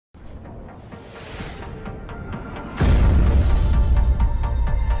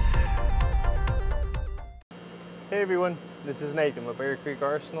Hey everyone, this is Nathan with Bear Creek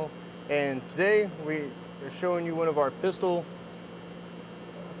Arsenal, and today we are showing you one of our pistol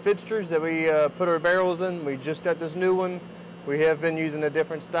fixtures that we put our barrels in. We just got this new one. We have been using a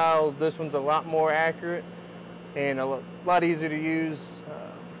different style. This one's a lot more accurate and a lot easier to use.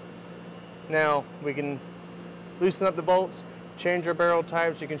 Now we can loosen up the bolts, change our barrel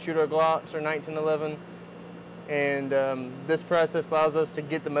types. You can shoot our Glocks or 1911, and this process allows us to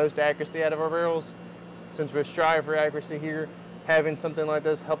get the most accuracy out of our barrels. Since we're striving for accuracy here, having something like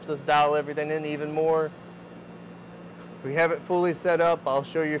this helps us dial everything in even more. We have it fully set up. I'll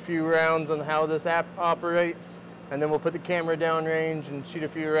show you a few rounds on how this app operates, and then we'll put the camera downrange and shoot a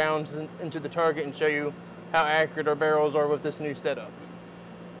few rounds into the target and show you how accurate our barrels are with this new setup.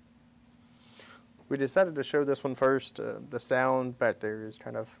 We decided to show this one first. The sound back there is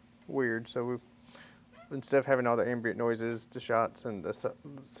kind of weird, so instead of having all the ambient noises, the shots, and the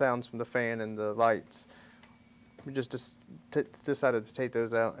sounds from the fan and the lights, we just decided to take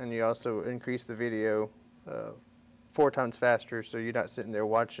those out, and you also increase the video 4 times faster, so you're not sitting there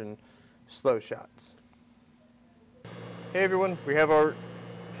watching slow shots. Hey everyone, we have our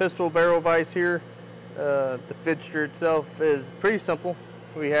pistol barrel vise here. The fixture itself is pretty simple.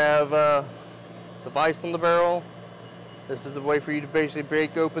 We have the vise on the barrel. This is a way for you to basically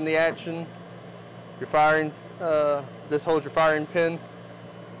break open the action. Your firing, this holds your firing pin.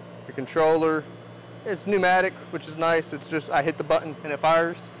 Your controller, it's pneumatic, which is nice. It's just, I hit the button and it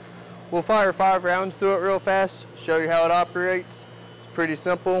fires. We'll fire 5 rounds through it real fast, show you how it operates. It's pretty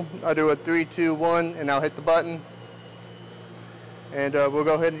simple. I'll do a 3, 2, 1, and I'll hit the button. And we'll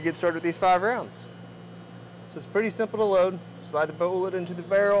go ahead and get started with these 5 rounds. So it's pretty simple to load. Slide the bullet into the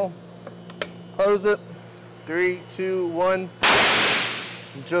barrel, close it, 3, 2, 1,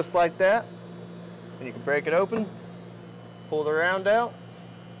 just like that. And you can break it open, pull the round out,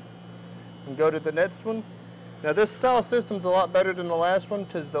 and go to the next one. Now this style system is a lot better than the last one,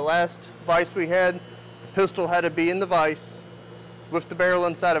 because the last vise we had, the pistol had to be in the vise with the barrel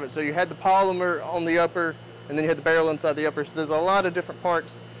inside of it. So you had the polymer on the upper, and then you had the barrel inside the upper. So there's a lot of different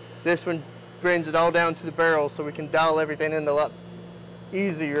parts. This one brings it all down to the barrel, so we can dial everything in a lot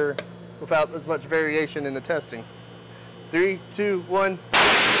easier without as much variation in the testing. 3, 2, 1.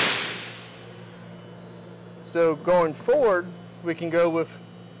 So going forward, we can go with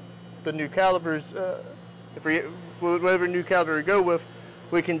the new calibers. Whatever new caliber we go with,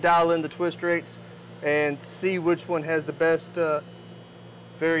 we can dial in the twist rates and see which one has the best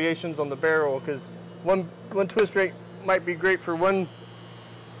variations on the barrel. Because one twist rate might be great for one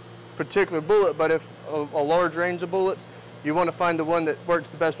particular bullet, but if a large range of bullets, you want to find the one that works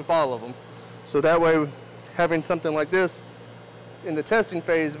the best with all of them. So that way, having something like this in the testing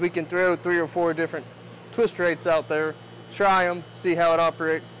phase, we can throw 3 or 4 different twist rates out there, try them, see how it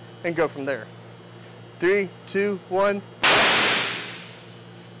operates, and go from there. 3, 2, 1.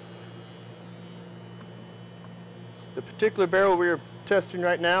 The particular barrel we are testing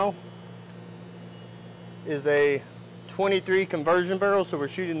right now is a 23 conversion barrel, so we're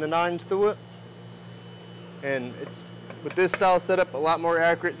shooting the 9s through it. And it's, with this style setup, a lot more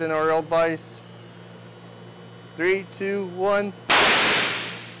accurate than our old vise. 3, 2, 1.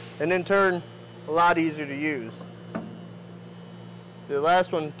 And then turn, a lot easier to use. The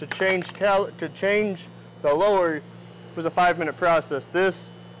last one, to change the lower, was a 5-minute process. This,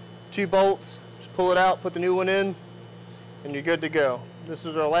 2 bolts, just pull it out, put the new one in, and you're good to go. This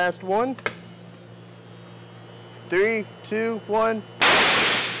is our last one. 3, 2, 1.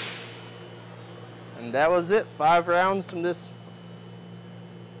 And that was it. 5 rounds from this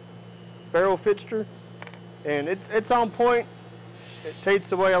barrel fixture. And it's on point. It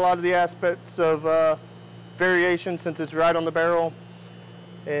takes away a lot of the aspects of variation since it's right on the barrel.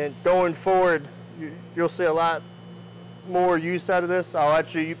 And going forward, you'll see a lot more use out of this. I'll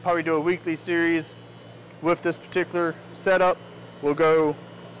actually probably do a weekly series with this particular setup. We'll go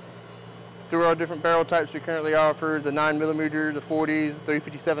through our different barrel types we currently offer, the 9mm, the 40s,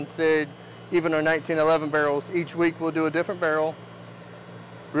 357 SIG, even our 1911 barrels. Each week we'll do a different barrel,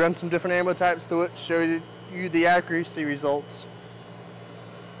 run some different ammo types through it, show you the accuracy results.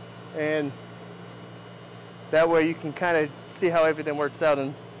 And that way you can kind of see how everything works out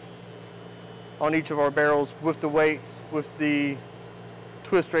on each of our barrels with the weights, with the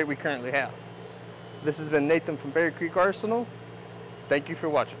twist rate we currently have. This has been Nathan from Bear Creek Arsenal. Thank you for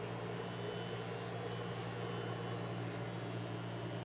watching.